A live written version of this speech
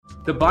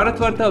The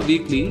Bharatvaarta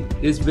Weekly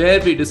is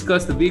where we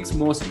discuss the week's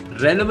most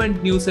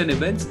relevant news and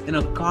events in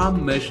a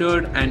calm,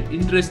 measured, and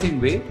interesting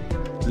way,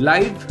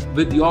 live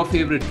with your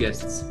favorite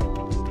guests.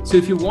 So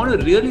if you want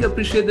to really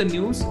appreciate the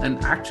news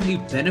and actually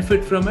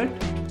benefit from it,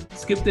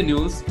 skip the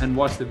news and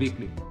watch the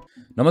weekly.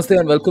 Namaste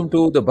and welcome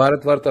to the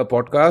Bharatvaarta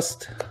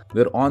podcast.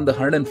 We're on the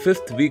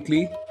 105th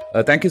weekly.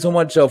 Thank you so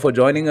much for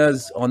joining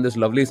us on this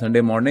lovely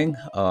Sunday morning.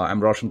 I'm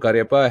Roshan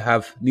Karyappa. I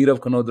have Neerav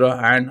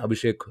Kanodra and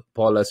Abhishek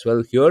Paul as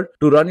well here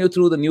to run you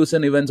through the news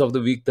and events of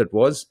the week that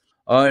was.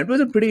 It was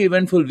a pretty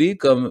eventful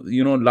week.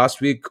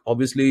 Last week,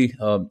 obviously,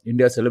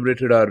 India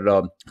celebrated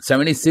our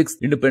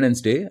 76th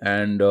Independence Day.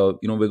 And,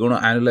 we're going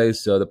to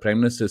analyze the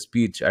Prime Minister's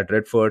speech at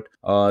Red Fort.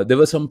 There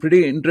were some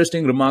pretty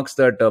interesting remarks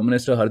that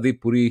Minister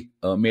Hardeep Puri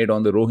made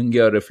on the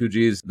Rohingya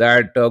refugees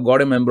that got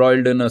him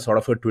embroiled in a sort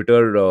of a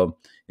Twitter,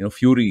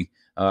 fury.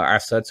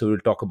 As such, so we'll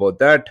talk about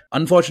that.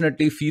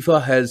 Unfortunately,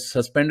 FIFA has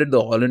suspended the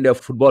All India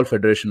Football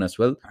Federation as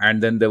well.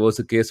 And then there was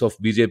a case of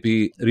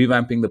BJP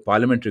revamping the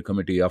parliamentary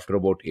committee after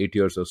about 8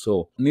 years or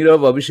so. Neerav,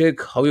 Abhishek,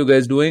 how are you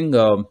guys doing?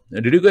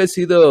 Did you guys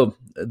see the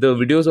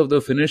videos of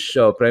the Finnish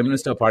Prime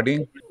Minister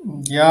partying?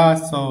 Yeah,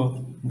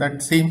 so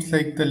that seems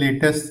like the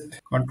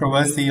latest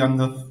controversy on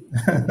the...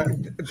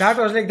 That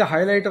was like the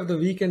highlight of the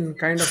week and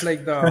kind of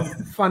like the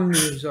fun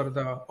news or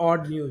the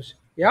odd news.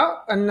 Yeah,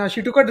 and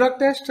she took a drug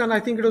test and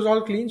I think it was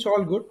all clean, so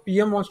all good.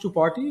 PM wants to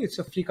party. It's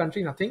a free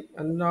country, nothing.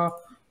 And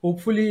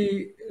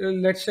hopefully,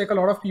 let's take a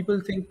lot of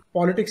people think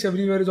politics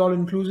everywhere is all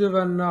inclusive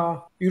and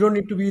you don't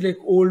need to be like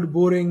old,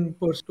 boring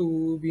person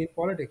to be in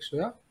politics. So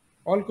yeah,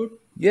 all good.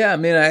 Yeah, I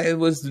mean, I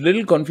was a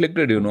little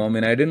conflicted, I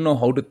mean, I didn't know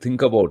how to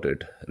think about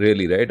it,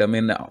 really, right? I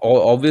mean,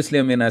 obviously,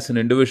 as an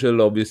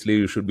individual, obviously,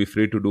 you should be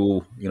free to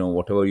do,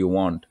 whatever you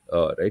want,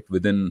 right?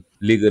 Within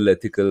legal,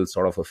 ethical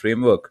sort of a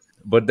framework.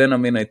 But then,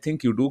 I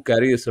think you do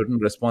carry a certain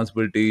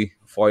responsibility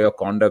for your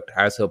conduct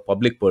as a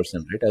public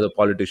person, right? As a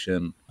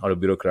politician or a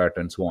bureaucrat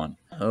and so on.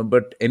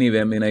 But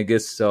anyway, I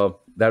guess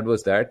that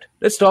was that.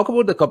 Let's talk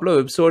about the couple of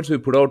episodes we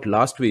put out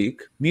last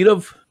week.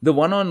 Neerav, the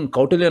one on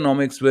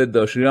Kautilyanomics with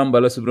Sriram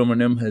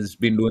Balasubramaniam has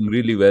been doing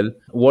really well.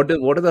 What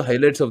are the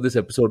highlights of this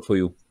episode for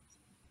you?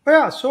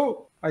 Yeah,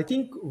 so I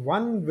think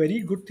one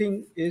very good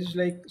thing is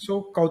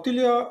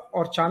Kautilya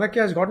or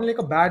Chanakya has gotten like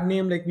a bad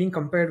name, like being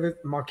compared with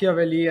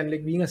Machiavelli and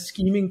like being a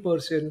scheming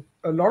person.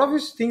 A lot of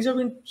his things have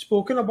been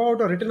spoken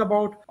about or written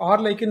about are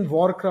like in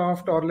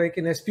Warcraft or like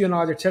in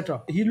espionage,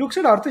 etc. He looks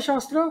at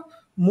Arthashastra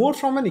more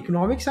from an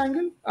economics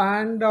angle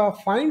and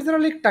finds there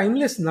are like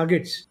timeless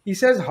nuggets. He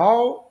says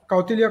how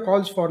Kautilya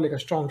calls for like a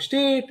strong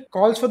state,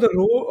 calls for the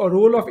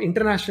role of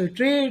international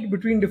trade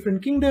between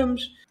different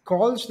kingdoms,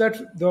 calls that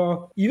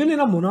even in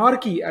a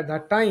monarchy at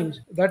that time,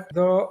 that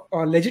the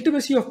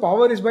legitimacy of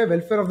power is by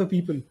welfare of the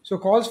people. So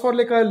calls for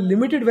like a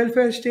limited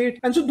welfare state.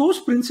 And so those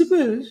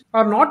principles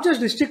are not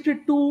just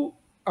restricted to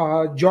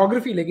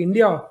geography like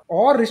India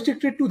or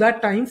restricted to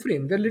that time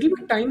frame. They're a little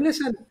bit timeless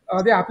and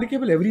they're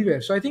applicable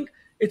everywhere. So I think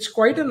it's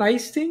quite a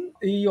nice thing.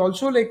 He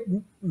also like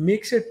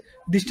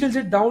distills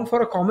it down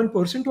for a common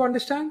person to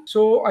understand.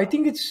 So I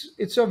think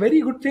it's a very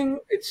good thing.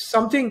 It's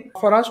something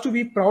for us to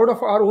be proud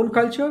of our own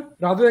culture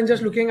rather than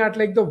just looking at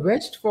like the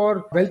West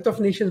for Wealth of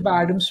Nations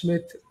by Adam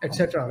Smith,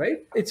 etc. Right?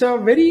 It's a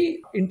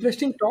very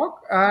interesting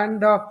talk,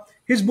 and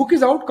his book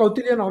is out,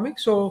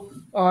 Kautilyanomics. So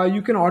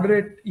you can order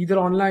it either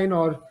online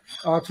or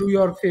through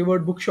your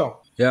favored bookshop.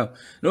 Yeah,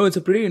 no, it's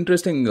a pretty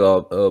interesting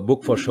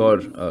book for sure,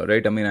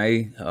 right?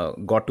 I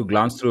got to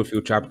glance through a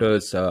few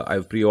chapters.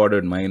 I've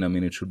pre-ordered mine.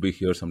 it should be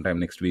here sometime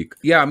next week.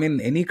 Yeah,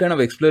 any kind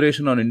of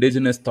exploration on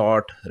indigenous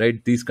thought,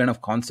 right? These kind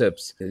of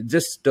concepts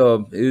just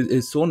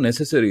is so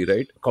necessary,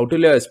 right?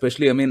 Kautilya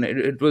especially,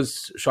 it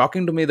was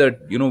shocking to me that,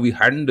 we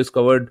hadn't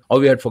discovered or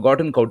we had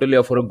forgotten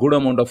Kautilya for a good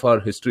amount of our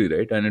history,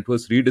 right? And it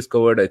was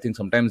rediscovered, I think,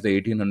 sometimes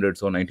the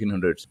 1800s or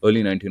 1900s,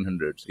 early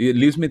 1900s. It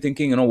leaves me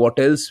thinking, what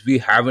else we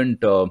haven't,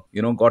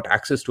 got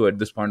access to at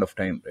this point of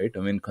time,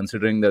 right?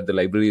 Considering that the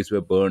libraries were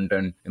burnt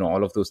and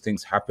all of those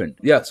things happened.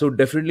 Yeah, so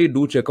definitely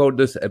do check out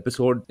this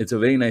episode. It's a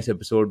very nice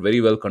episode,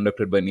 very well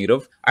conducted by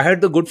Neerav. I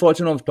had the good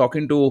fortune of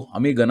talking to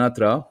Ami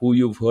Ganatra, who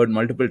you've heard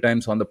multiple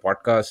times on the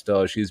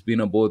podcast. She's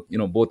been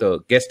both a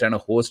guest and a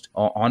host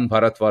on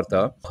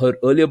Bharatvaarta. Her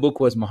earlier book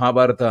was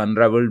Mahabharata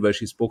Unraveled, where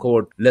she spoke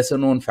about lesser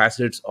known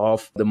facets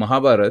of the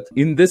Mahabharata.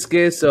 In this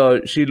case,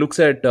 she looks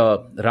at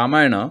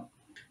Ramayana.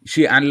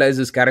 She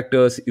analyzes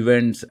characters,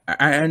 events,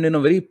 and in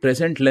a very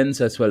present lens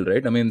as well,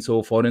 right?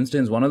 So for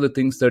instance, one of the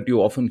things that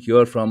you often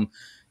hear from,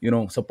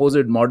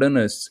 supposed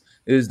modernists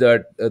is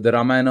that the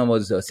Ramayana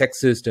was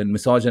sexist and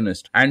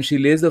misogynist. And she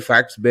lays the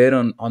facts bare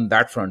on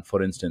that front,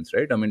 for instance,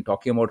 right?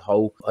 Talking about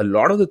how a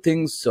lot of the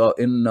things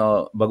in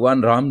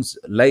Bhagwan Ram's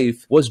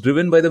life was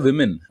driven by the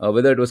women,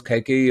 whether it was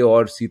Kaikeyi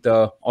or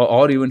Sita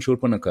or even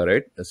Shurpanakha,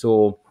 right?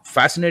 So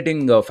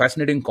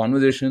fascinating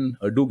conversation.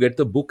 Do get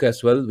the book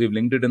as well. We've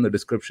linked it in the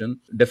description.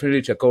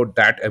 Definitely check out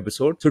that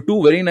episode. So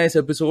two very nice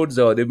episodes.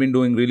 They've been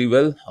doing really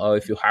well.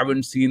 If you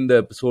haven't seen the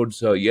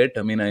episodes yet,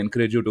 I mean, I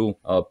encourage you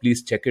to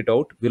please check it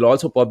out. We'll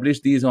also publish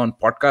these on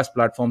podcast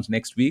platforms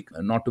next week.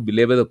 Not to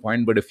belabor the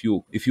point, but if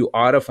you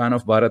are a fan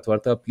of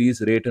Bharatvaarta,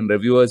 please rate and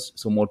review us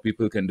so more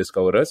people can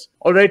discover us.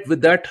 All right,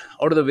 with that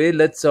out of the way,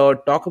 let's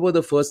talk about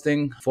the first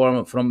thing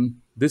from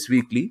this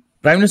weekly.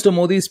 Prime Minister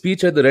Modi's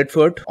speech at the Red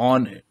Fort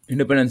on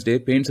Independence Day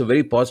paints a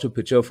very positive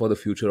picture for the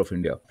future of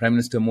India. Prime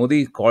Minister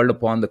Modi called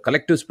upon the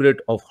collective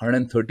spirit of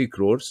 130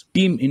 crores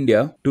Team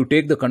India to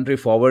take the country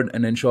forward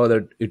and ensure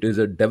that it is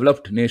a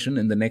developed nation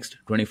in the next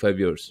 25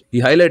 years. He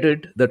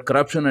highlighted that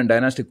corruption and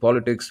dynastic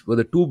politics were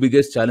the two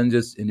biggest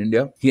challenges in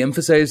India. He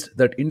emphasized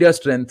that India's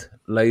strength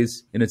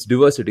lies in its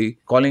diversity,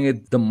 calling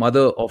it the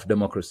mother of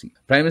democracy.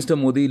 Prime Minister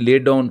Modi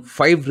laid down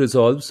 5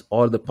 resolves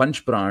or the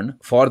Panch Pran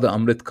for the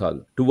Amrit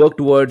Kal to work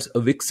towards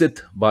a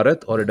Viksit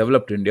Bharat or a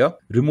developed India,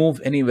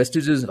 remove any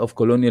vestiges of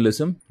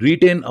colonialism,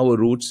 retain our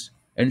roots,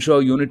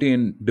 ensure unity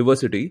in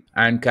diversity,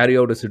 and carry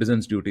out a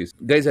citizen's duties.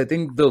 Guys, I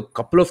think the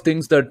couple of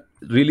things that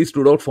really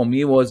stood out for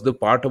me was the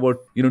part about,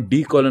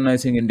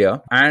 decolonizing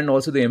India and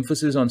also the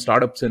emphasis on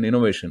startups and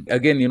innovation.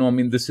 Again,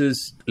 this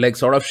is like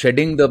sort of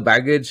shedding the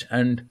baggage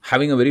and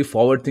having a very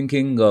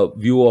forward-thinking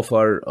view of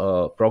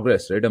our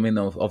progress, right?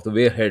 Of the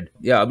way ahead.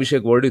 Yeah,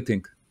 Abhishek, what do you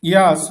think?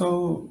 Yeah,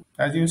 so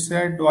as you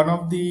said, one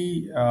of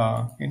the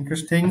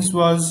interesting things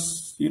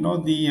was,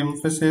 the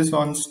emphasis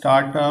on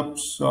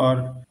startups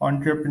or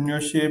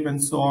entrepreneurship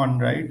and so on,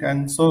 right?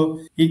 And so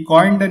he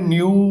coined a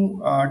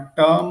new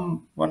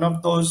term, one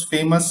of those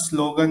famous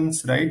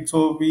slogans, right?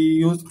 So we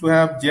used to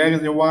have Jai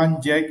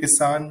Jawan, Jai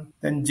Kisan,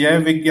 then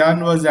Jai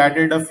Vigyan was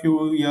added a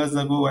few years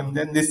ago, and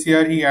then this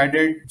year he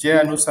added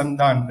Jai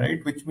Anusandhan, right?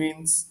 Which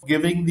means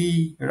giving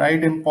the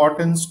right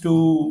importance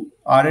to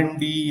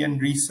R&D and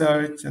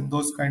research and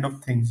those kind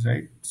of things,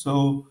 right?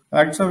 So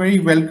that's a very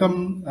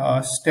welcome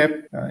step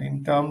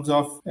in terms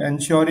of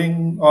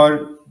ensuring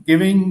or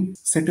giving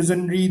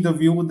citizenry the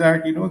view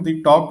that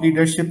the top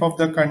leadership of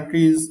the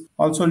country is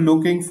also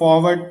looking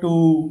forward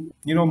to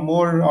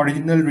more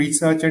original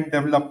research and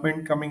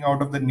development coming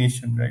out of the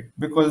nation, right?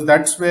 Because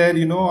that's where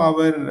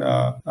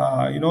our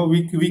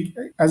we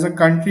as a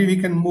country we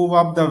can move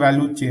up the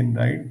value chain,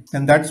 right?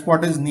 And that's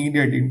what is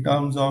needed in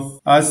terms of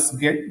us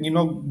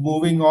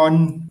moving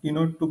on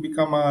to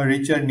become a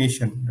richer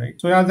nation, right?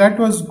 So yeah, that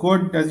was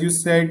good. As you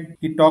said,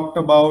 he talked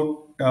about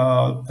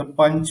the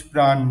Panch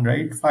Pran,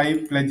 right?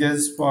 5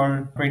 pledges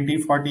for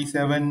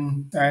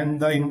 2047, and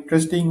the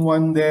interesting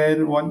one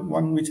there,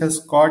 one which has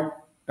got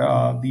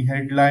the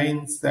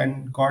headlines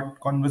and got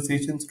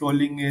conversations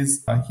rolling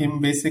is him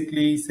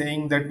basically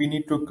saying that we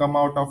need to come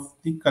out of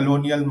the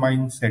colonial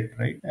mindset,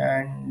 right?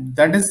 And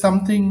that is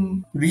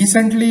something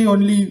recently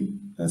only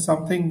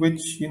something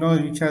which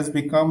which has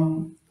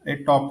become a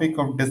topic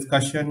of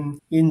discussion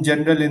in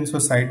general in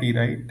society,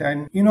 right?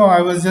 And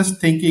I was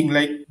just thinking,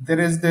 like, there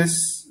is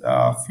this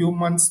few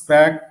months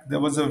back there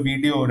was a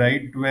video,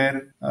 right,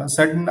 where a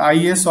certain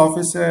IAS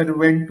officer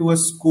went to a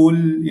school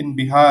in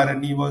Bihar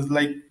and he was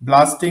like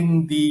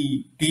blasting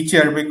the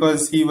teacher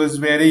because he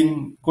was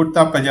wearing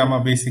kurta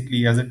pajama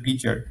basically as a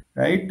teacher,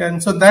 right?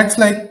 And so that's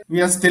like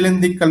we are still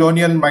in the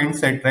colonial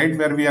mindset, right,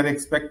 where we are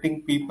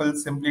expecting people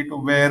simply to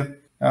wear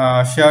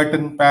shirt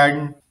and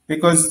pant,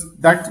 because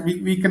that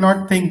we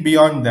cannot think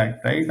beyond that,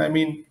 right? I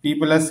mean,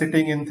 people are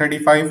sitting in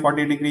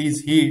 35-40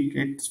 degrees heat.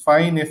 It's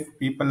fine if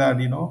people are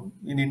in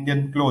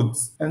Indian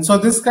clothes. And so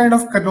this kind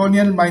of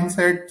colonial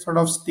mindset sort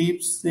of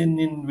steeps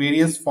in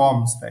various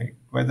forms, right?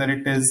 Whether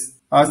it is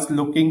us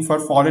looking for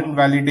foreign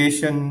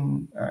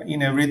validation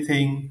in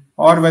everything,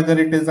 or whether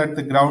it is at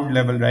the ground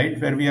level,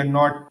 right, where we are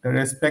not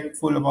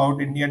respectful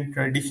about Indian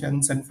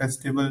traditions and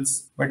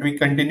festivals, but we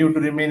continue to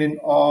remain in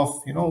awe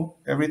of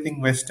everything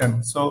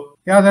Western. So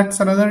yeah, that's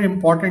another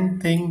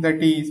important thing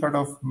that he sort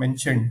of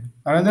mentioned.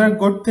 Another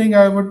good thing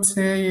I would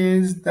say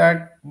is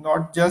that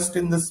not just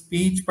in the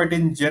speech, but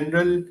in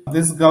general,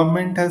 this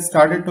government has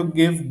started to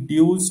give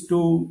dues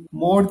to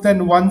more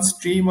than one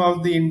stream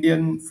of the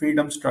Indian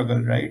freedom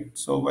struggle, right?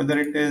 So whether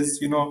it is,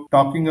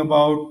 talking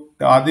about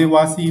the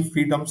Adivasi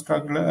freedom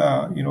struggle,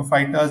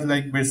 fighters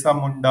like Birsa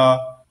Munda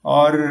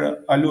or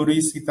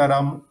Alluri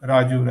Sitaram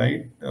Raju,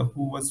 right,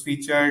 who was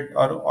featured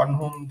or on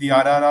whom the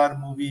RRR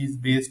movie is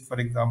based, for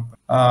example.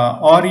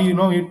 Or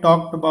he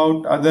talked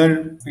about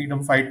other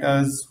freedom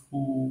fighters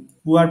who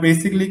are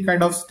basically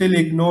kind of still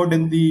ignored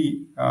in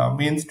the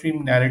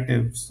mainstream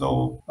narrative.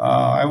 So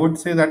I would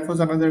say that was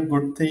another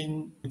good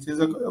thing, which is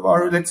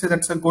or let's say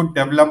that's a good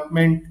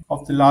development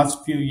of the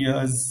last few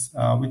years,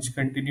 which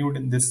continued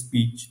in this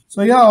speech.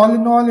 So yeah, all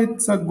in all,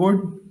 it's a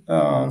good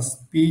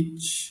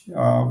speech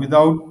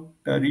without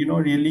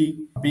really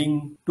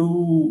being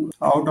too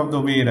out of the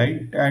way,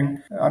 right? And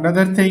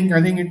another thing,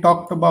 I think he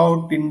talked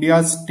about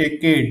India's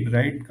decade,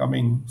 right,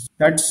 coming.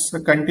 That's a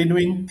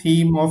continuing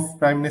theme of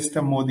Prime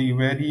Minister Modi,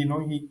 where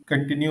he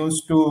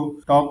continues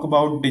to talk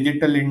about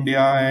digital India,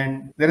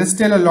 and there is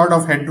still a lot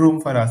of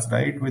headroom for us,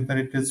 right? Whether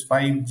it is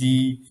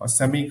 5G or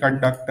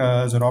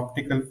semiconductors or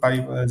optical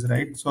fibers,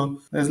 right? So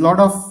there's a lot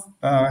of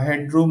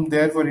headroom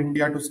there for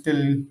India to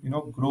still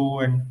grow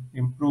and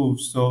improve.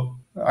 So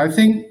I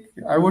think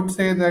I would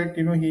say that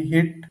he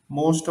hit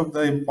most of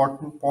the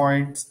important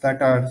points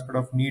that are sort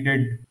of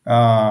needed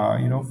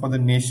for the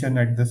nation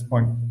at this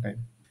point in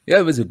time. Yeah,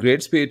 it was a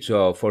great speech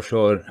for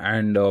sure.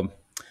 And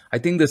I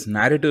think this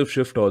narrative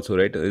shift also,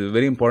 right, is a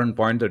very important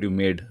point that you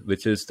made,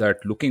 which is that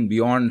looking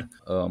beyond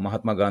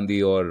Mahatma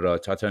Gandhi or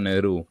Chacha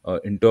Nehru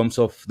in terms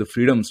of the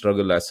freedom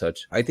struggle as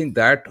such. I think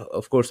that,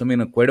 of course, I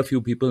mean, quite a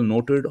few people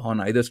noted on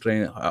either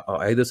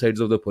sides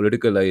of the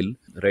political aisle,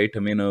 right? I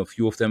mean, a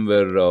few of them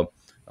were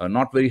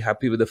not very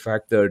happy with the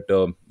fact that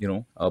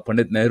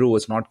Pandit Nehru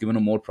was not given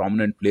a more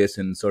prominent place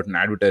in certain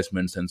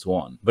advertisements and so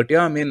on. But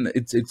yeah, I mean,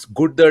 it's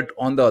good that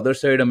on the other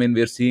side, I mean,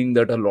 we're seeing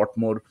that a lot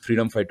more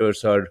freedom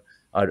fighters are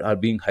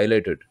being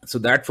highlighted. So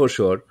that for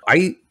sure.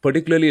 I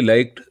particularly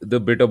liked the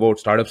bit about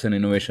startups and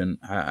innovation,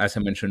 as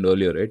I mentioned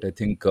earlier, right? I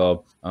think,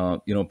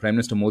 Prime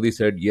Minister Modi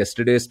said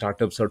yesterday's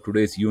startups are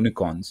today's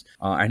unicorns.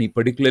 And he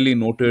particularly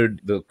noted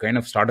the kind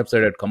of startups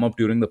that had come up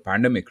during the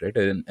pandemic, right?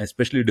 An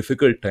especially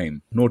difficult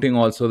time, noting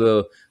also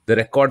the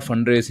record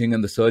fundraising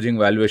and the surging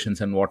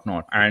valuations and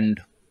whatnot.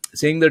 And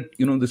saying that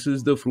this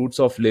is the fruits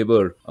of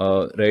labor,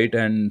 right,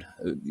 and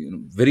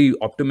very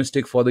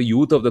optimistic for the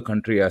youth of the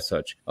country as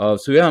such.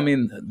 So yeah, I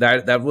mean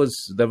that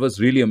was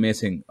really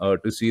amazing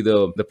to see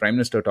the Prime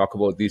Minister talk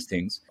about these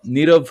things.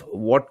 Nirav,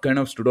 what kind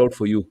of stood out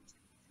for you?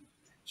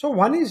 So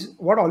one is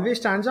what always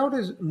stands out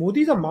is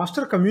Modi is a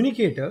master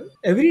communicator.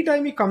 Every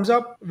time he comes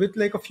up with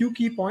like a few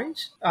key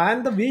points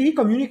and the way he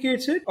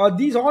communicates it,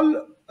 these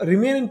all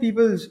remain in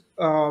people's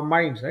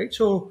minds, right?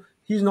 So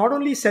he's not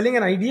only selling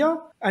an idea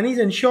and he's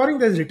ensuring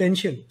there's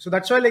retention. So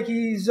that's why like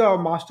he's a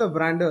master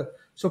brander.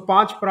 So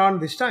Panch Pran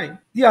this time.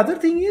 The other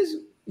thing is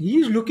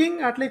he's looking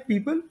at like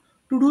people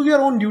to do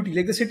their own duty,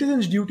 like the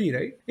citizen's duty,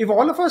 right? If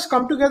all of us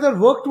come together,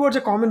 work towards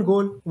a common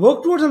goal,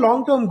 work towards a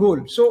long-term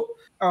goal. So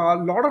a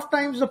lot of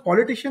times the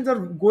politicians are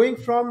going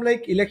from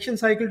like election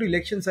cycle to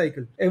election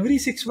cycle. Every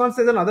 6 months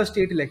there's another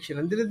state election,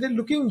 and they're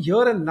looking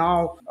here and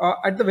now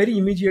at the very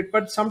immediate.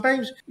 But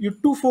sometimes you're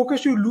too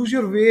focused, you lose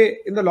your way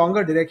in the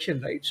longer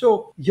direction, right?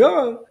 So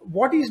here,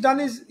 what he's done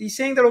is he's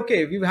saying that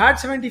okay, we've had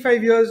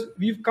 75 years,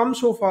 we've come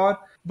so far,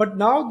 but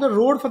now the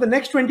road for the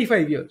next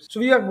 25 years. So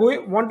we are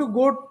want to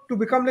go to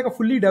become like a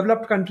fully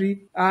developed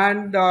country,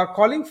 and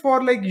calling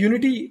for like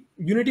unity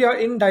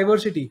in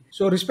diversity.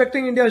 So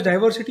respecting India's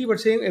diversity, but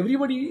saying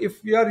everybody,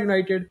 if we are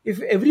united, if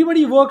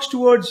everybody works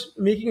towards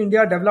making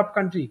India a developed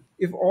country,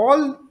 if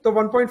all the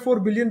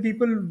 1.4 billion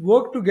people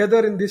work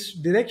together in this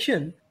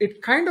direction,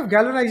 it kind of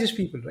galvanizes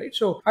people, right?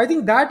 So I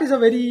think that is a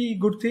very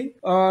good thing,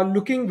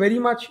 looking very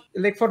much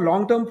like for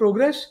long-term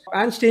progress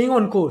and staying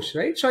on course,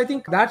 right? So I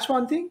think that's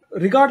one thing.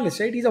 Regardless,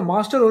 right? He's a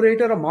master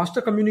orator, a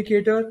master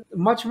communicator,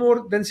 much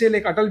more than say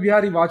like Atal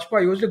Bihari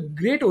Vajpayee. He was a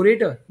great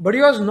orator, but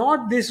he was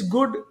not this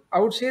good, I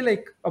would say,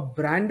 like a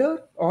brander,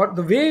 or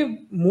the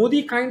way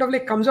Modi kind of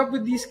like comes up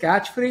with these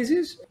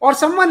catchphrases, or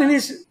someone in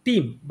his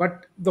team,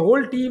 but the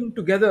whole team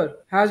together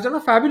has done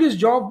a fabulous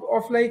job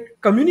of like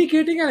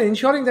communicating and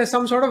ensuring there's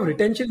some sort of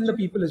retention in the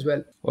people as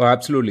well. Oh,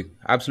 absolutely.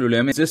 Absolutely.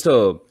 I mean, just,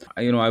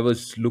 I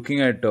was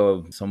looking at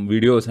some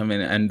videos, I mean,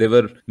 and they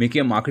were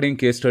making a marketing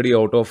case study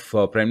out of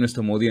Prime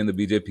Minister Modi and the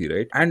BJP,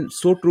 right? And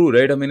so true,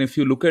 right? I mean, if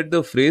you look at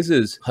the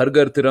phrases, Har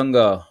Ghar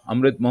Tiranga,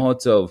 Amrit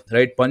Mahotsav,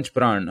 right? Panch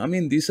Pran, I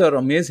mean, these are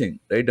amazing,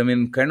 right? I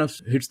mean, kind of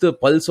hits the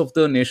pulse of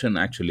the nation,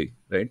 actually,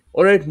 right?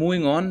 All right,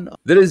 moving on.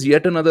 There is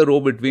yet another row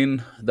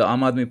between the Aam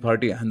Aadmi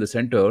Party and the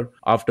centre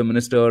after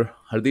Minister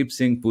Hardeep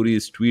Singh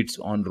Puri's tweets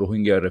on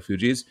Rohingya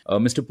refugees.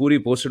 Mr. Puri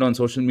posted on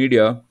social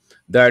media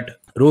that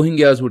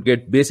Rohingyas would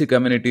get basic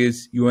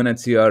amenities,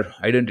 UNHCR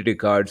identity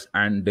cards,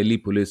 and Delhi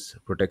police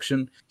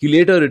protection. He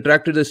later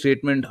retracted the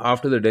statement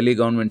after the Delhi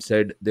government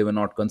said they were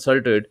not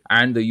consulted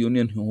and the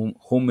Union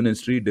Home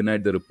Ministry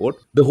denied the report.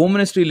 The Home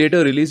Ministry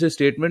later released a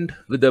statement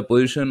with their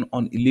position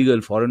on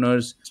illegal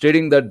foreigners,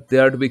 stating that they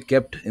are to be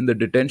kept in the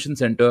detention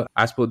center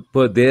as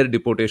per their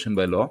deportation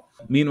by law.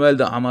 Meanwhile,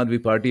 the Aam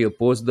Aadmi Party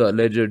opposed the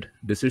alleged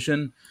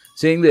decision,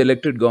 saying the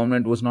elected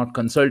government was not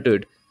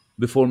consulted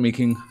before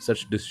making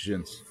such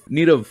decisions.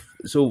 Nirav,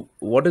 so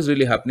what is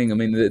really happening? I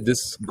mean,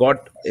 this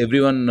got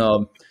everyone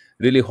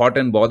really hot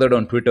and bothered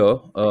on Twitter.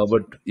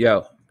 But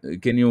yeah,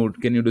 can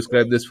you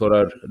describe this for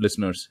our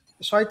listeners?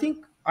 So I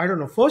think, I don't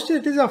know. First,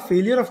 it is a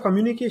failure of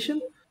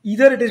communication.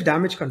 Either it is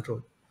damage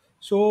control.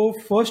 So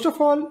first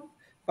of all,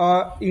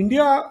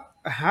 India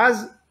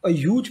has a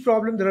huge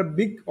problem. There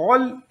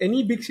are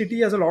any big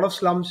city has a lot of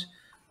slums.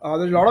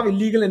 There's a lot of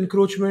illegal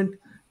encroachment.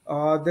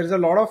 There's a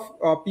lot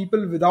of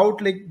people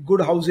without like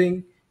good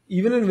housing,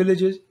 even in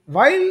villages.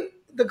 While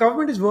the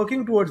government is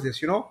working towards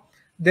this,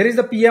 there is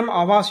the PM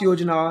Awas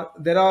Yojana.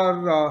 There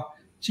are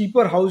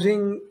cheaper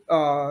housing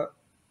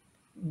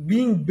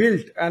being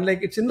built, and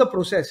like it's in the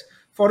process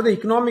for the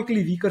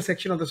economically weaker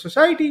section of the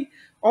society,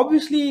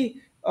 obviously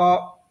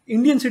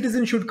Indian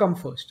citizens should come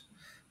first.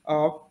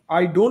 uh,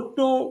 I don't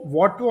know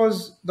what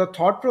was the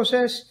thought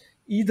process,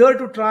 either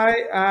to try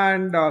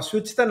and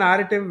switch the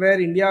narrative where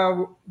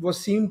India was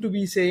seemed to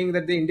be saying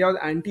that the India was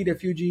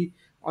anti-refugee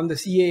on the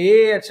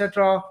CAA,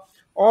 etc.,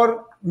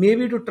 or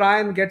maybe to try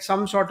and get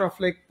some sort of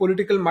like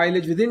political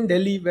mileage within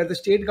Delhi, where the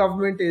state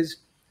government is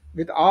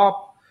with AAP.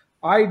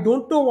 I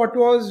don't know what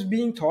was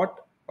being thought,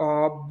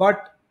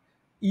 but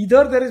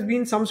either there has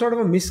been some sort of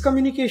a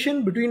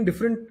miscommunication between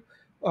different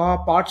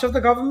parts of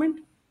the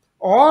government,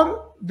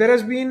 or there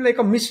has been like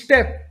a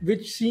misstep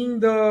which, seeing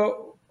the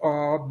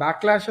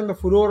backlash and the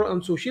furor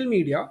on social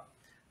media,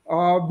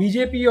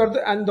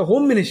 BJP and the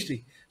Home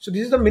Ministry. So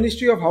this is the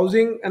Ministry of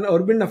Housing and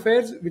Urban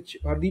Affairs, which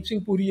Hardeep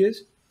Singh Puri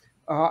is,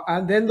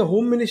 and then the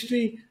Home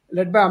Ministry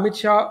led by Amit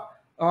Shah,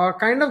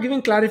 kind of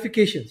giving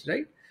clarifications,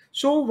 right?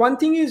 So one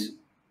thing is,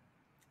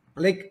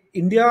 like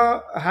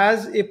India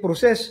has a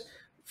process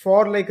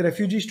for like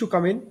refugees to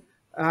come in,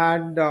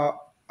 and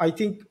I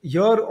think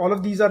here all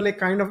of these are like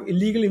kind of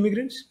illegal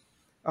immigrants.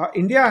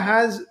 India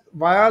has,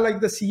 via like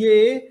the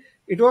CAA,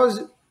 it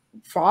was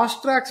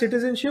fast track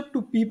citizenship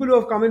to people who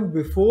have come in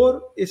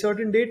before a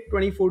certain date,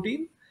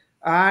 2014,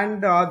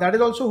 and that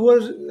is also who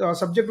was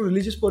subject to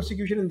religious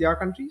persecution in their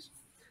countries.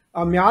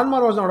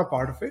 Myanmar was not a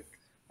part of it.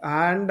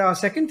 And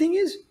second thing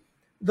is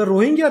the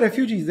Rohingya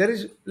refugees. There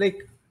is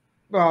like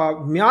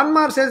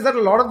Myanmar says that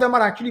a lot of them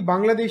are actually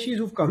Bangladeshis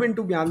who've come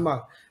into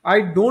Myanmar.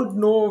 I don't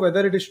know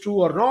whether it is true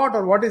or not,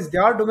 or what is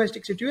their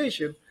domestic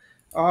situation.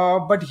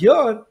 But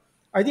here,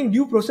 I think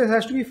due process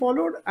has to be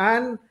followed.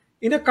 And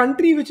in a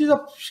country which is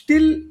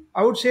still,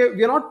 I would say,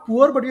 we are not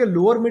poor, but we are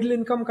lower middle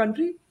income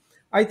country.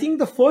 I think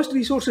the first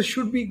resources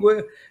should be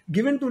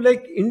given to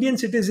like Indian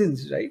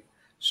citizens, right?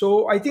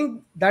 So I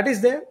think that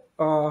is there.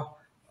 Uh,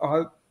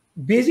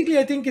 Basically,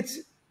 I think it's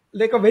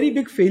like a very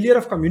big failure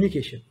of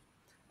communication,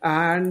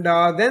 and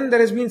then there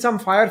has been some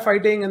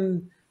firefighting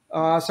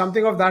and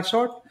something of that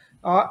sort.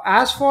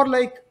 As for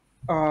like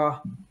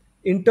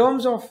in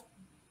terms of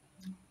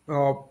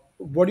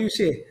what do you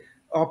say?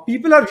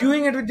 People are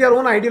viewing it with their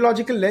own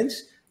ideological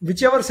lens,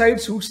 whichever side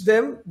suits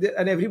them,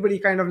 and everybody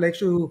kind of likes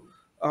to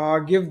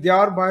give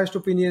their biased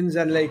opinions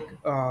and like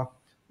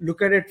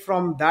look at it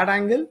from that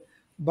angle.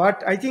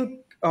 But I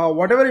think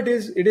whatever it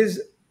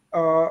is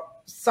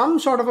some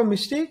sort of a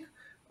mistake,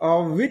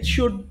 which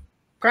should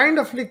kind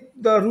of like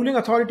the ruling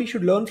authority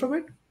should learn from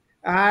it.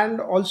 And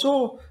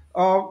also,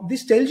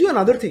 this tells you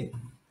another thing,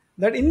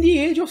 that in the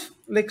age of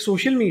like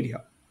social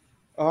media,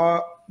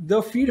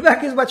 the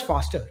feedback is much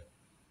faster.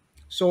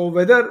 So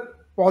whether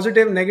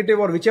positive, negative,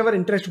 or whichever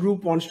interest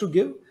group wants to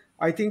give,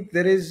 I think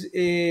there is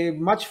a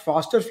much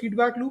faster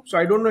feedback loop. So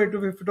I don't know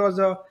if it was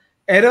a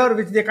error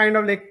which they kind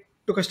of like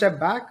took a step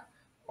back,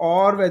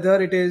 or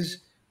whether it is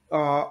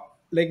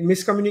like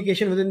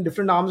miscommunication within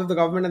different arms of the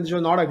government and this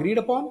was not agreed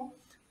upon.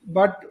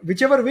 But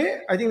whichever way,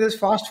 I think there's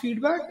fast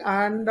feedback,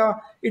 and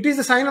it is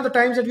the sign of the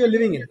times that we are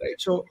living in, right?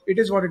 So it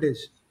is what it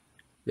is.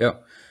 Yeah.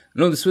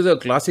 No, this was a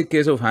classic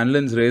case of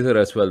Hanlon's razor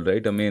as well,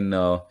 right? I mean,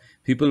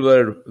 people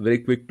were very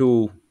quick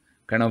to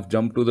kind of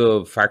jump to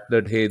the fact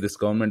that, hey, this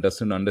government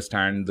doesn't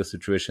understand the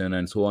situation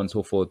and so on and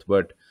so forth.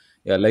 But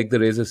yeah, like the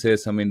razor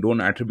says, I mean,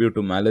 don't attribute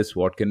to malice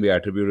what can be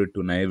attributed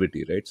to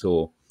naivety, right?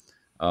 So,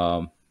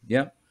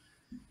 yeah.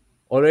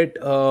 All right.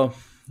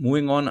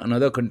 Moving on,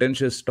 another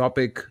contentious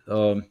topic.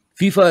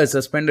 FIFA has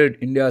suspended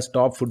India's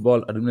top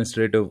football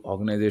administrative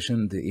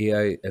organization, the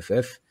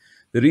AIFF.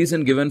 The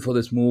reason given for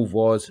this move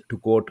was, to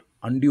quote,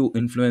 undue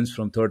influence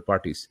from third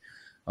parties.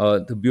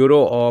 The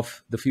Bureau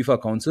of the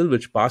FIFA Council,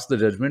 which passed the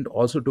judgment,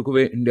 also took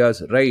away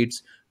India's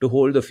rights to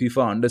hold the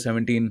FIFA Under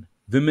 17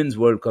 Women's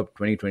World Cup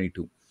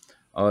 2022.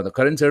 The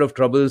current set of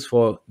troubles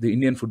for the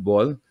Indian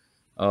Football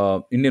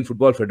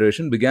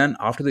Federation began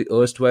after the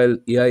erstwhile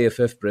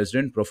AIFF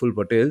president Praful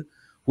Patel,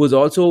 who was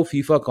also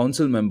FIFA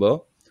Council member,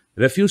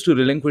 refused to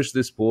relinquish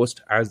this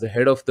post as the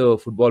head of the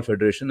Football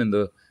Federation in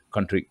the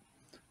country.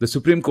 The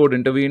Supreme Court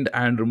intervened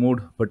and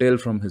removed Patel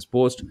from his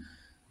post,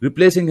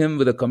 replacing him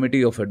with a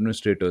committee of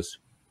administrators.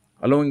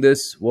 Allowing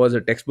this was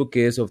a textbook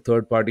case of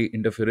third-party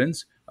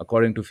interference,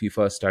 according to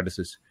FIFA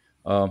statuses.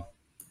 Uh,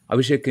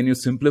 Abhishek, can you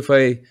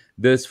simplify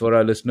this for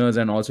our listeners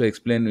and also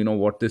explain,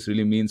 what this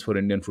really means for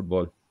Indian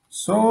football?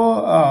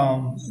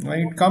 So, when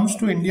it comes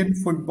to Indian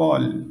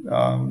football,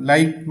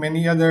 like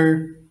many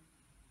other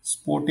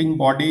sporting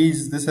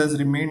bodies, this has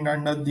remained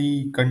under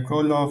the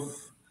control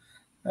of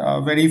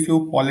very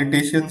few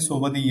politicians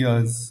over the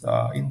years.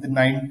 In the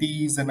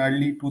 90s and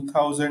early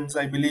 2000s,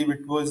 I believe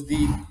it was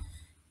the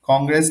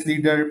Congress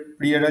leader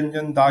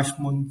Priyaranjan Das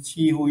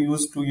Munshi who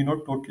used to,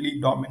 totally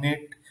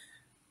dominate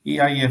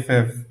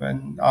AIFF.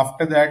 And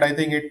after that, I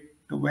think it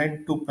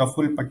went to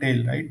Praful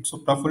Patel, right? So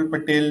Praful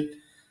Patel,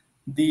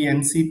 the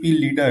NCP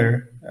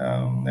leader,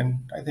 and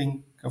I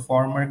think a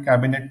former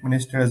cabinet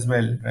minister as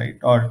well, right?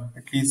 Or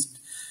at least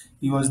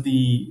he was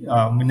the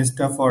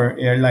minister for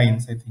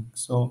airlines, I think.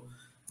 So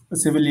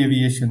civil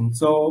aviation.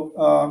 So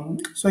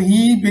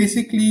he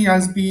basically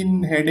has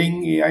been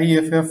heading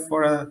AIFF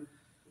for a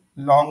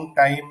long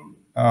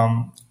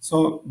time.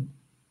 So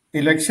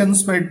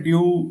elections were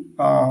due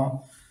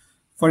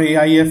for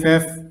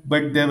AIFF,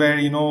 but there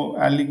were,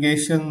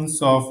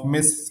 allegations of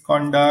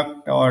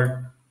misconduct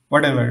or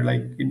whatever,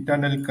 like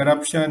internal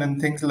corruption and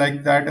things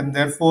like that, and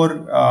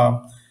therefore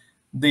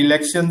the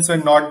elections are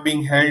not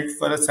being held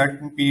for a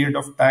certain period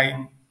of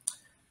time.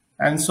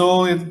 And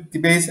so,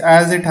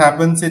 as it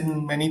happens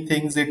in many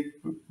things, it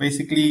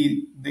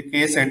basically the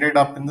case ended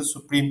up in the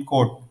Supreme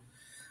Court.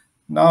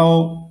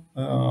 Now,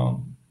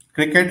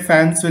 cricket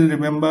fans will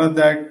remember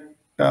that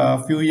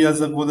a few years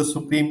ago, the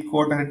Supreme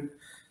Court had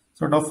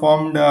sort of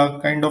formed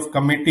a kind of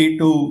committee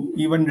to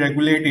even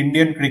regulate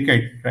Indian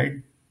cricket,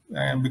 right?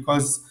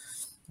 Because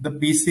the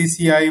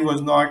BCCI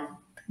was not,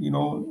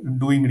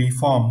 doing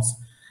reforms.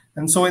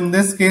 And so, in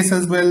this case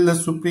as well, the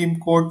Supreme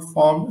Court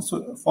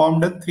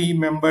formed a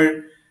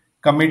three-member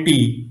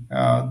committee,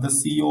 the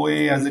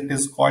COA as it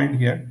is called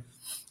here,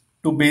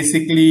 to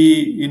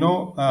basically,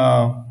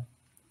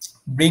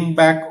 bring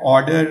back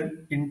order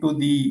into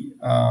the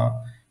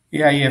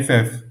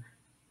AIFF.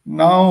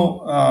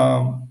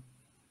 Now,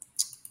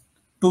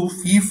 to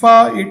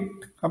FIFA, it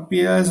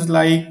appears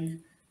like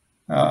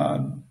uh,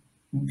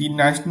 the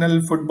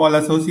National Football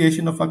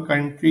Association of a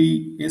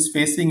country is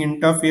facing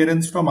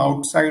interference from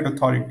outside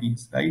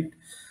authorities, right?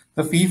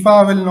 The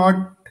FIFA will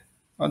not,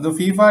 the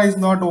FIFA is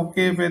not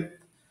okay with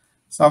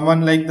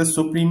someone like the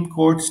Supreme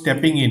Court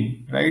stepping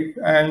in, right?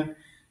 And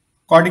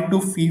according to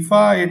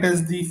FIFA, it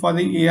is the for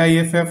the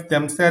AIFF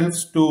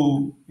themselves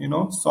to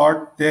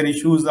sort their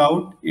issues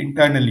out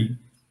internally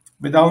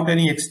without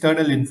any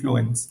external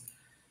influence.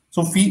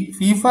 So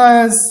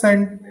FIFA has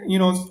sent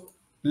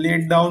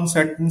laid down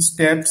certain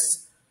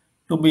steps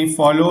to be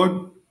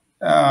followed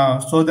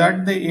so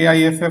that the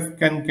AIFF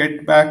can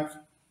get back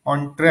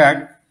on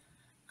track,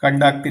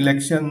 conduct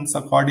elections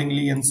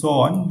accordingly, and so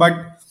on.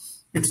 But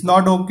it's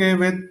not okay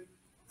with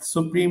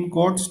Supreme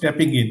Court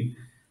stepping in.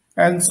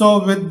 And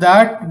so, with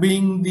that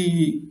being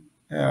the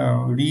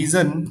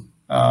reason,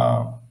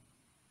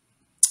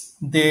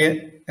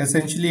 they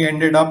essentially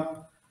ended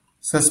up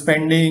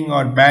suspending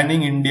or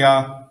banning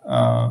India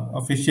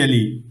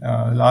officially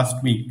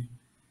last week.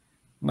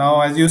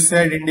 Now, as you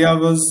said, India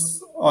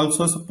was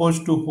also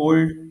supposed to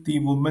hold the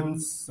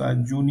Women's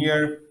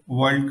Junior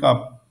World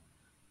Cup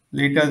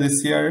later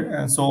this year.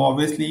 And so,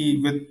 obviously,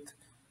 with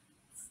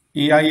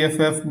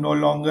AIFF no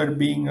longer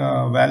being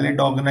a valid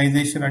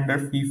organization under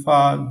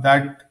FIFA,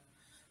 that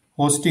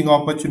hosting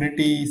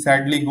opportunity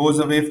sadly goes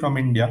away from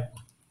India.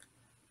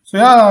 So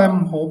yeah,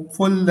 I'm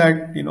hopeful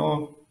that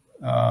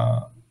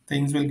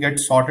things will get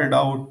sorted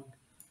out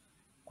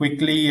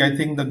quickly. I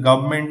think the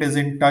government is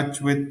in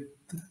touch with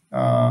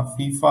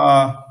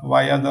FIFA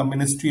via the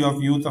Ministry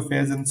of Youth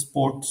Affairs and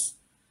Sports,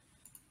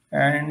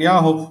 and yeah,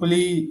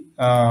 hopefully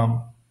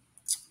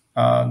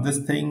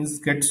these things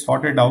get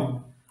sorted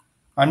out.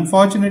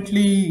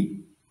 Unfortunately,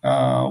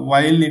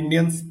 while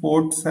Indian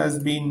sports has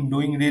been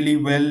doing really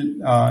well,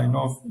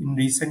 in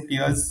recent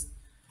years,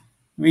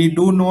 we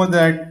do know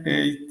that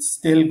it's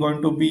still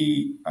going to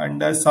be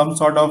under some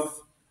sort of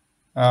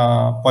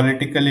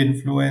political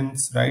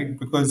influence, right?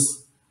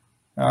 Because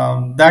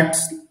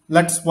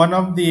that's one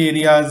of the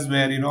areas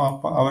where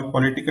our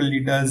political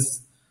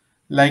leaders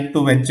like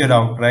to venture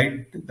out,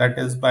 right? That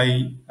is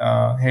by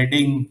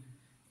heading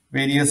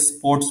various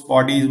sports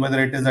bodies,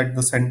 whether it is at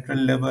the central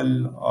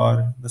level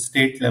or the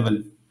state level.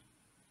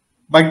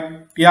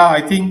 But yeah,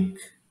 I think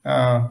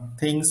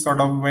things sort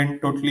of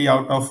went totally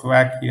out of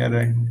whack here,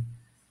 and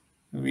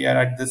we are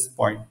at this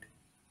point.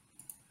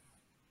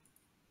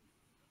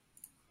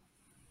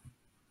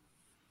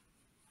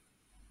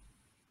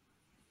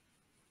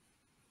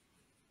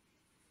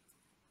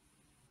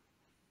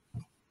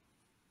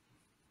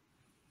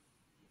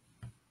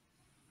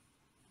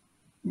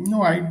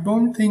 No, I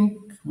don't think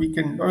we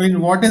can. I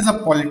mean, what is a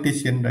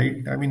politician,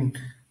 right? I mean,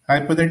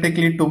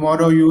 hypothetically,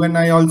 tomorrow you and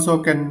I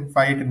also can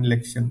fight an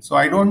election. So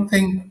I don't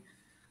think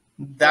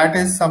that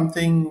is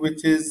something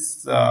which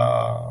is.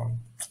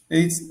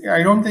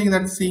 I don't think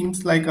that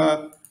seems like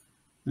a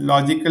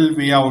logical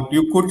way out.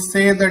 You could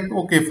say that,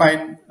 okay,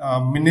 fine,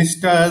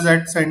 ministers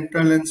at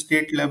central and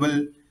state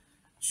level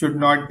should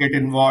not get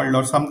involved,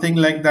 or something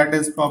like that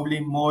is probably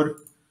more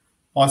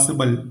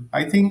possible.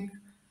 I think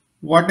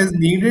what is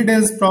needed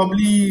is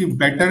probably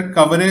better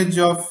coverage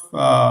of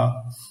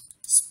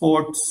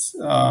sports,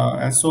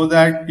 and so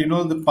that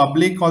the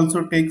public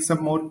also takes a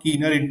more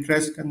keener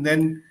interest, and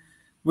then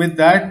with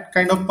that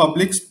kind of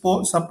public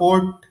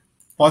support,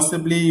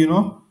 possibly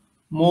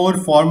more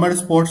former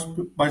sports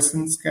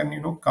persons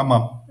can come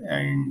up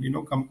and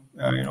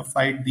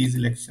fight these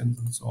elections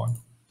and so on.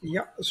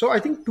 Yeah, so I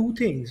think two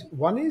things.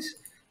 One is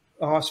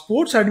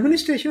sports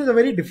administration is a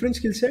very different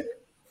skill set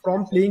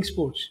from playing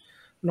sports.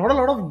 Not a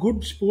lot of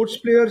good sports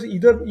players,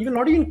 either even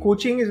not even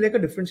coaching is like a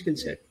different skill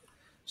set.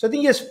 So I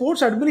think yes,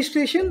 sports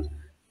administration,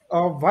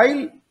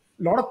 while a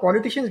lot of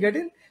politicians get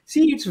in,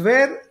 see it's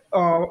where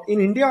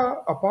in India,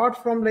 apart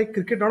from like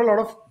cricket, not a lot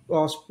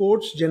of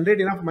sports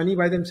generate enough money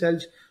by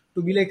themselves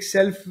to be like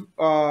self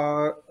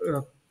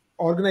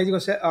organizing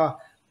or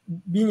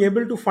being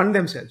able to fund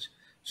themselves.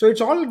 So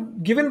it's all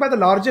given by the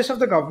largest of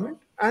the government.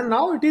 And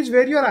now it is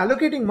where you are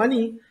allocating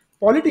money.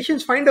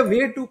 Politicians find a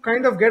way to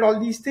kind of get all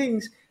these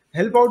things,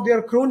 help out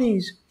their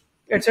cronies,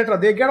 etc.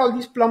 They get all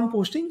these plum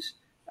postings,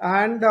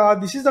 and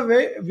this is the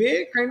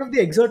way kind of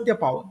they exert their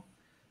power.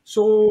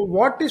 So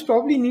what is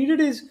probably needed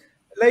is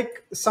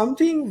like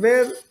something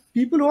where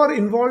people who are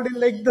involved in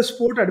like the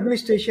sport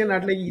administration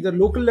at like either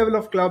local level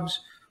of clubs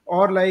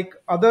or like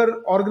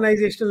other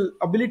organizational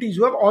abilities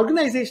who have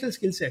organizational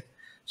skill set.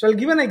 So I'll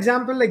give an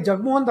example like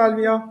Jagmohan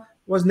Dalmia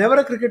was never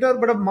a cricketer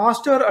but a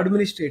master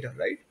administrator,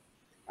 right?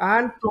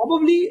 And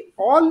probably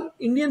all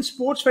Indian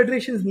sports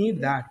federations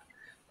need that.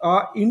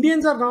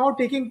 Indians are now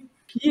taking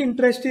key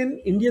interest in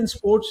Indian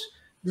sports.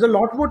 There's a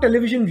lot more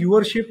television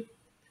viewership,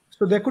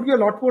 so there could be a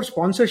lot more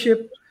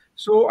sponsorship.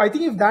 So I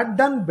think if that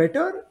done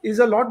better is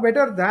a lot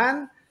better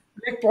than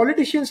like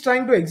politicians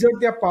trying to exert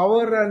their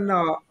power and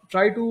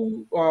try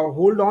to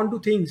hold on to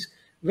things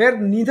where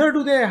neither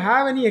do they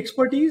have any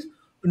expertise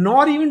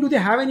nor even do they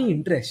have any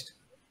interest.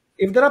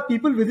 If there are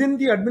people within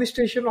the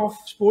administration of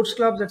sports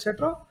clubs,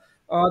 etc.,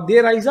 they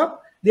rise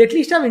up. They at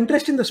least have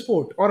interest in the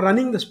sport or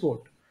running the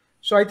sport.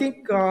 So I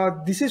think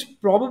this is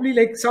probably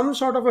like some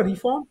sort of a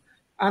reform,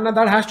 and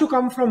that has to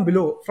come from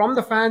below, from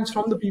the fans,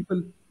 from the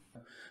people.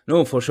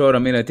 No, for sure. I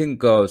mean, I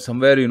think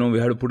somewhere, we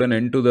had to put an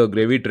end to the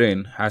gravy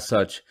train as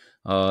such,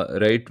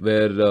 right?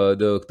 Where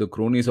the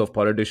cronies of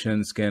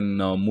politicians can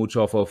mooch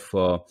off of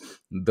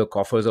the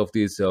coffers of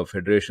these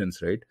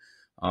federations, right?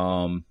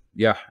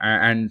 Yeah,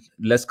 and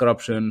less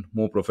corruption,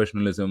 more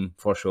professionalism,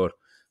 for sure.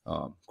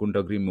 Couldn't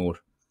agree more.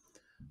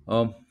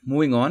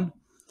 Moving on,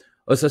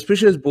 a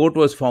suspicious boat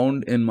was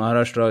found in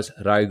Maharashtra's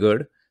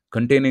Raigan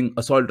containing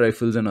assault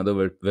rifles and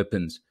other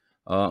weapons.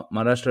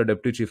 Maharashtra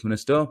Deputy Chief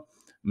Minister,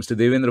 Mr.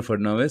 Devendra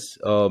Fadnavis,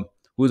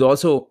 who is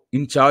also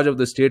in charge of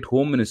the State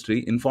Home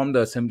Ministry, informed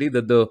the Assembly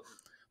that the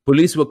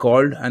police were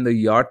called and the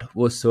yacht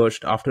was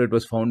searched after it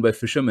was found by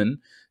fishermen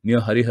near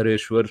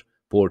Harihareshwar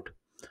port.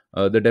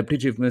 The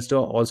Deputy Chief Minister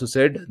also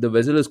said the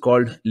vessel is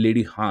called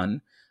Lady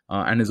Han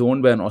and is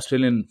owned by an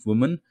Australian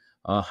woman,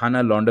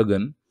 Hannah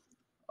Londogan.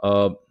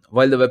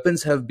 While the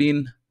weapons have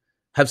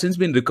since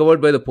been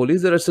recovered by the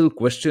police, there are still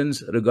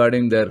questions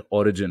regarding their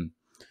origin.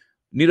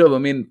 Nirav, I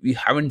mean, we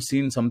haven't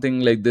seen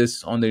something like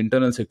this on the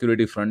internal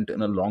security front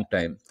in a long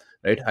time,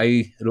 right?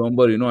 I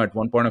remember, at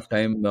one point of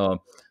time,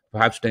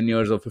 perhaps 10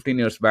 years or 15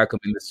 years back, I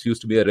mean, this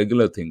used to be a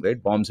regular thing,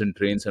 right? Bombs in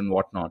trains and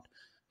whatnot.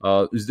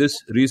 Is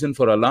this reason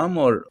for alarm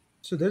or?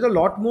 So there's a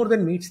lot more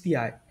than meets the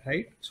eye,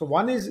 right? So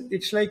one is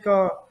it's like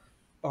a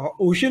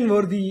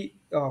ocean-worthy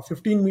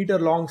 15-meter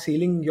long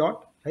sailing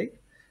yacht, right?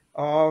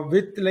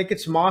 With like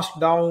its mast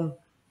down,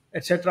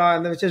 etc.,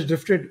 and which has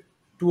drifted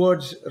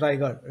towards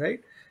Raigan, right?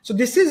 So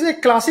this is a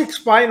classic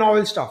spy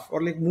novel stuff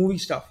or like movie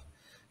stuff.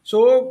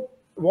 So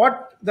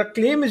what the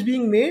claim is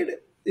being made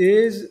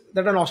is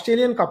that an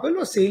Australian couple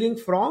was sailing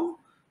from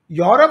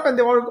Europe and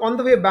they were on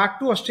the way back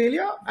to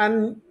Australia,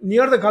 and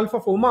near the Gulf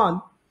of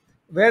Oman,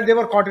 where they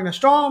were caught in a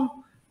storm.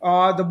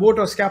 The boat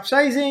was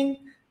capsizing,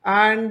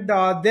 and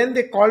then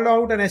they called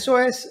out an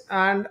SOS,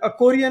 and a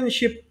Korean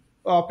ship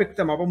picked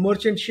them up, a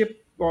merchant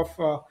ship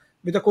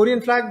with a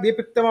Korean flag. They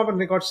picked them up and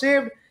they got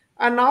saved.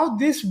 And now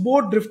this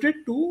boat drifted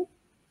to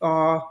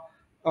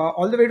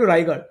all the way to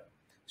Raigan.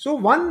 So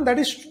one,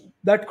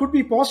 that could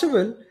be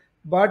possible,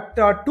 but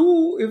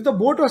two, if the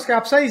boat was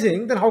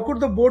capsizing, then how could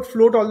the boat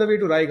float all the way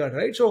to Raigan,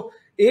 right? So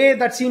A,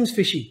 that seems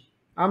fishy.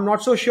 I'm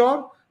not so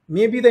sure.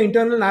 Maybe the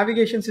internal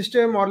navigation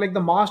system or like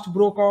the mast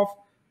broke off.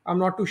 I'm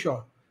not too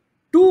sure.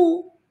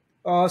 Two,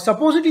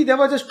 supposedly there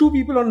were just two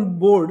people on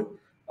board,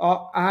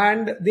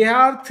 and they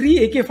have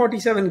 3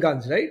 AK-47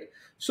 guns, right?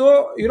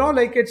 So,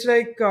 like it's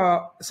like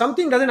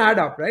something doesn't add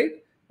up, right?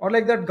 Or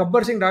like that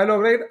Gabbar Singh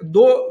dialogue, right?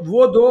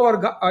 Wo do or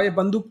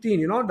banduk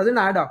teen, doesn't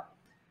add up.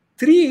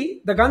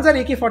 3, the guns are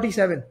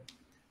AK-47.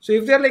 So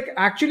if they're like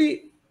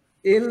actually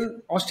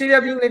in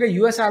Australia being like a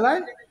US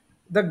ally,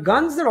 the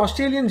guns that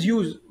Australians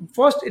use,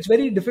 first, it's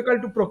very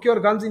difficult to procure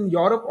guns in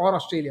Europe or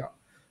Australia.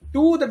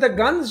 Two, that the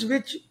guns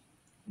which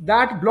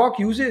that bloc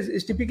uses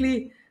is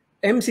typically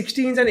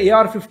M16s and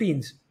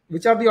AR-15s,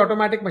 which are the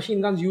automatic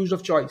machine guns used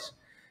of choice.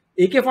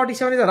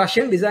 AK-47 is a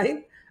Russian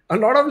design. A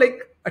lot of like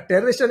a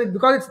terrorist,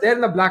 because it's there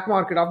in the black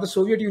market after the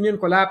Soviet Union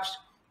collapsed,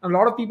 a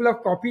lot of people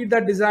have copied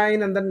that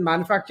design and then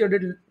manufactured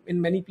it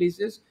in many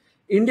places.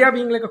 India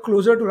being like a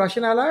closer to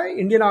Russian ally,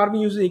 Indian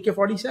army uses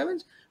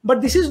AK-47s,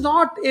 but this is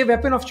not a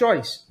weapon of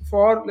choice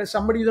for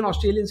somebody who's an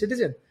Australian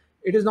citizen.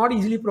 It is not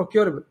easily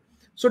procurable.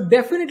 So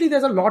definitely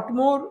there's a lot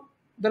more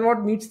than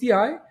what meets the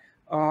eye.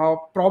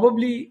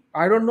 Probably,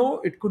 I don't know,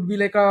 it could be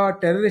like a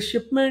terrorist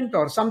shipment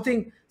or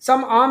something,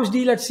 some arms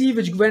deal at sea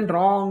which went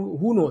wrong,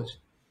 who knows.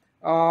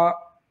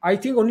 I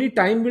think only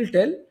time will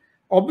tell.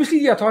 Obviously,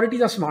 the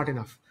authorities are smart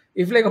enough.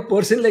 If like a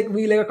person like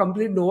me, like a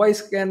complete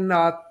novice can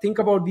think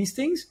about these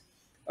things,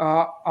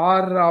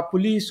 our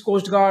police,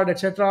 Coast Guard,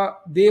 etc.,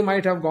 they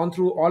might have gone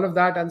through all of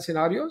that and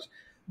scenarios.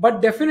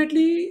 But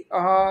definitely,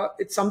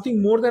 it's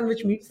something more than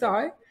which meets the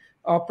eye.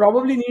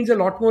 probably needs a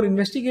lot more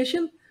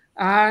investigation,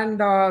 and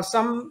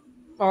some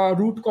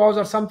root cause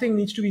or something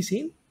needs to be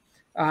seen.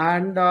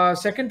 And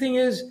second thing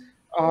is,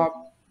 uh,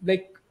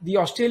 like the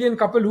Australian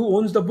couple who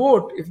owns the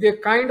boat, if they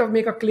kind of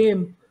make a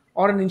claim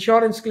or an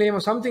insurance claim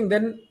or something,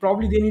 then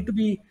probably they need to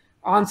be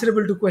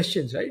answerable to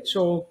questions, right?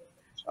 So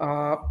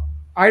uh,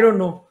 I don't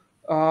know.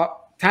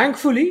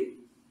 Thankfully,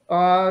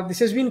 this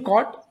has been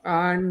caught,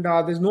 and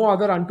there's no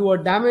other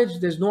untoward damage.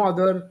 There's no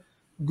other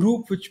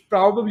group which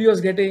probably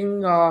was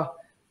getting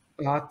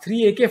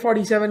three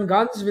AK-47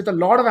 guns with a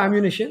lot of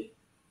ammunition.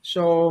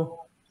 So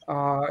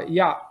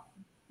yeah,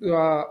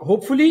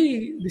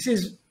 hopefully this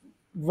is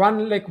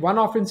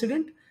one-off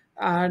incident,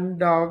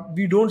 and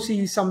we don't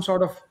see some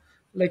sort of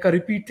like a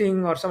repeat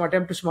thing or some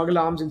attempt to smuggle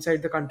arms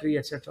inside the country,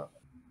 etc.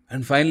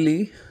 And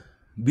finally,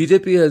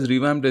 BJP has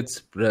revamped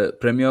its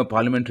premier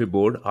parliamentary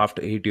board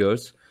after 8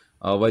 years,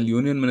 while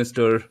Union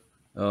Minister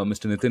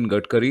Mr. Nitin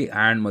Gadkari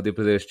and Madhya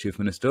Pradesh Chief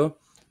Minister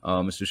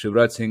Mr.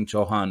 Shivraj Singh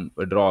Chauhan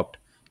were dropped.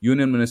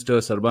 Union Minister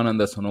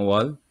Sarbananda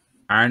Sonowal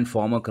and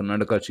former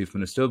Karnataka Chief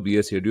Minister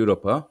B.S.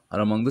 Yediyurappa are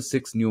among the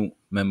 6 new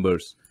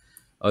members.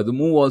 The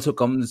move also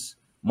comes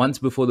months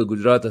before the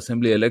Gujarat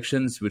Assembly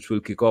elections, which will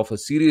kick off a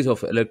series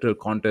of electoral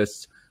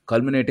contests,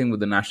 culminating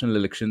with the national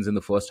elections in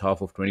the first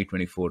half of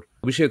 2024.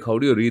 Abhishek, how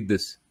do you read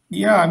this?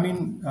 Yeah, I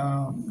mean,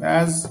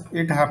 as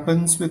it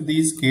happens with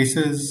these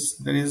cases,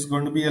 there is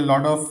going to be a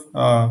lot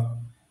of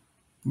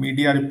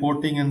media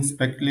reporting and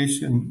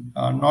speculation,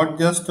 not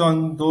just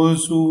on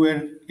those who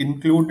were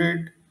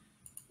included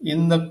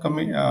in the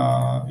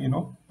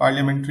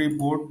parliamentary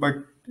board, but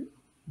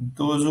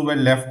those who were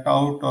left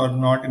out or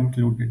not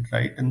included,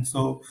 right? And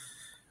so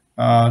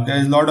there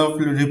is a lot of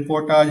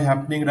reportage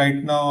happening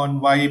right now on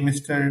why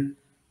Mr.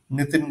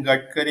 Nitin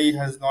Gadkari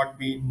has not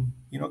been,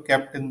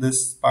 kept in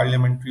this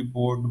parliamentary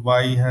board.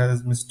 Why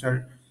has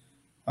Mr.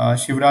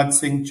 Shivraj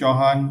Singh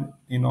Chauhan,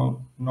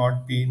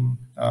 not been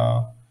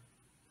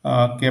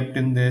kept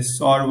in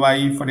this, or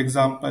why, for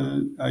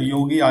example,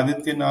 Yogi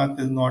Adityanath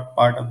is not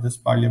part of this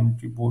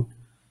parliamentary board.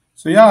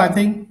 So yeah, I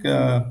think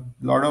a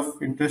lot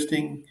of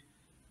interesting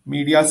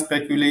media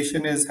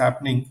speculation is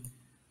happening.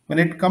 When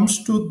it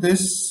comes to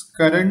this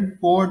current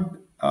board,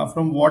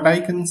 from what I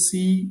can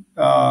see,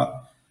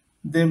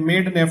 they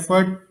made an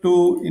effort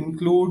to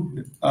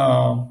include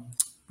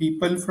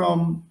people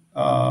from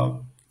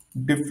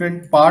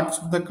different parts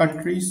of the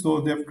country.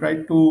 So they've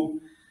tried to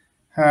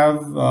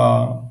have,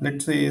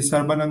 let's say,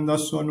 Sarbananda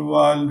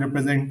Sonowal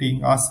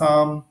representing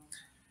Assam.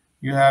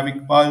 You have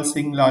Iqbal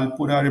Singh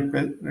Lalpura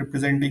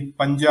representing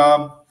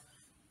Punjab,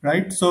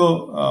 right?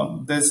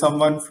 So there's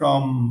someone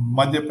from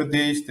Madhya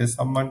Pradesh, there's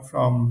someone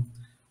from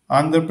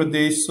Andhra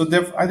Pradesh. So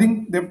I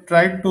think they've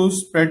tried to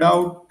spread it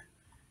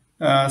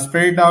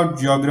out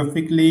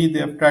geographically.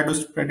 They've tried to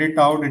spread it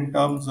out in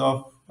terms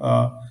of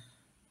whether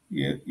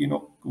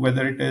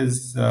it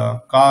is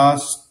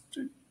caste,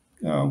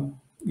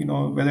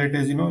 whether it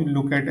is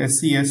look at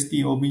SC,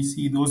 ST,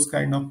 OBC, those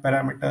kind of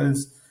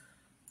parameters.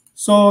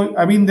 So,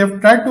 I mean, they've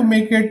tried to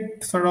make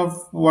it sort of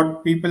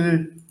what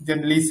people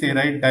generally say,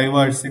 right?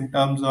 Diverse in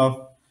terms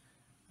of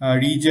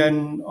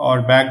region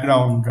or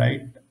background,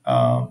 right?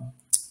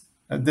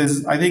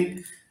 I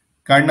think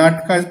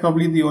Karnataka is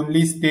probably the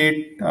only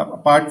state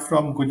apart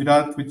from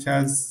Gujarat which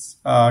has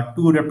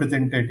two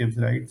representatives,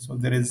 right? So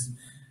there is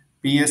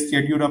P.S.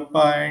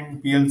 Yediyurappa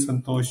and P.L.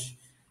 Santosh.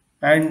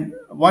 And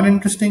one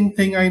interesting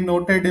thing I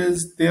noted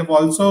is they have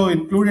also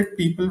included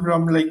people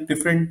from like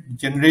different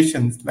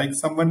generations, like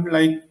someone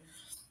like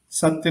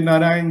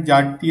Satyanarayan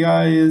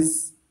Jatia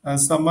is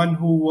someone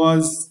who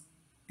was,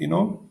 you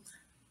know,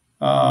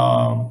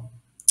 uh,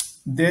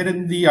 there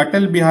in the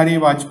Atal Bihari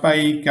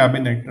Vajpayee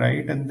cabinet,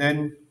 right? And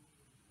then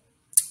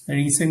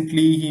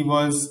recently he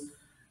was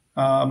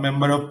a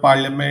member of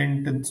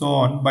parliament and so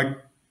on.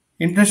 But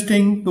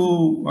interesting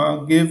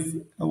to give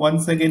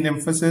once again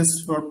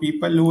emphasis for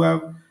people who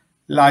have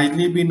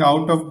largely been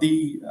out of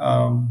the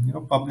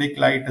public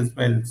light as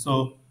well.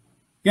 So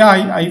yeah,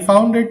 I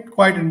found it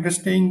quite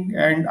interesting,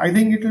 and I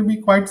think it will be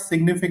quite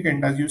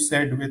significant, as you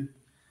said, with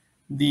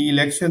the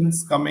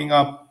elections coming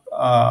up.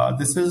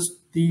 This is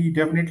the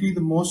definitely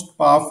the most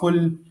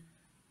powerful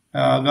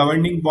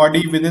governing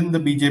body within the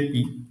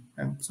BJP,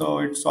 and so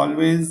it's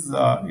always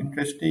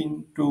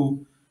interesting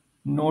to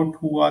note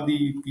who are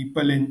the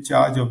people in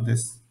charge of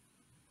this.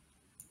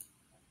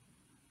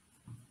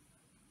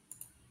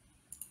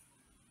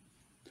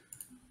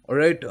 All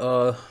right,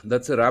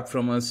 that's a wrap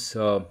from us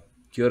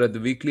here at the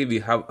Weekly. We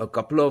have a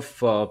couple of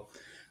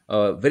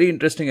very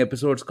interesting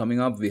episodes coming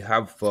up. We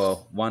have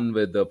one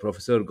with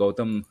Professor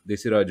Gautam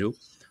Desiraju.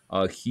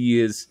 He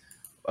is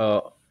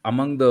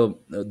among the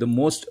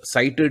most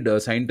cited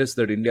scientists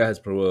that India has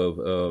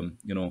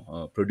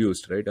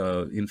produced. Right.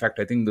 In fact,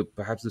 I think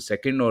perhaps the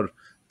second or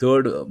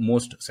third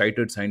most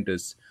cited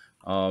scientist.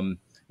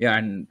 Yeah,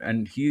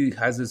 and he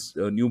has this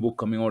new book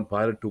coming out,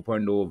 Bharat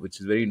 2.0, which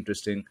is very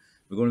interesting.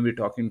 We're going to be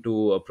talking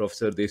to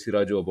Professor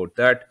Desiraju about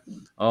that.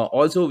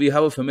 Also, we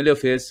have a familiar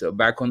face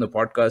back on the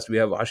podcast. We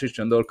have Ashish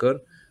Chandorkar.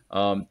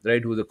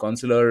 right, who's a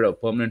consular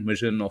permanent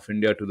mission of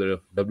India to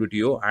the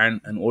WTO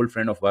and an old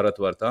friend of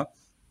Bharatvaarta.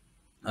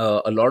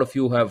 A lot of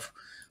you have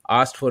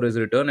asked for his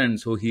return, and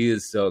so he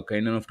is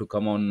kind enough to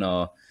come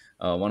on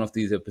one of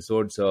these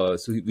episodes. So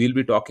we'll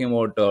be talking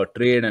about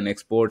trade and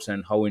exports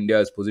and how India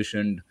is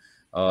positioned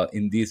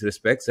in these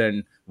respects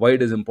and why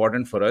it is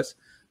important for us.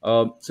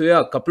 So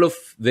yeah, a couple of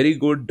very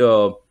good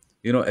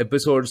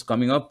episodes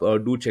coming up.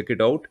 Do check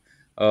it out.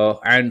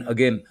 And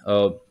again,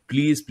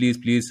 please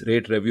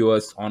rate, review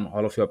us on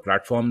all of your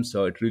platforms.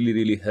 It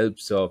really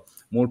helps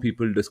more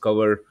people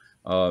discover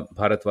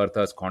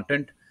Bharatvaarta's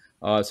content.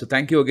 So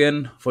thank you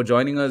again for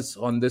joining us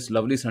on this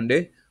lovely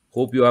Sunday.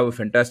 Hope you have a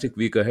fantastic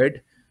week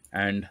ahead,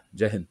 and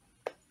Jai Hind.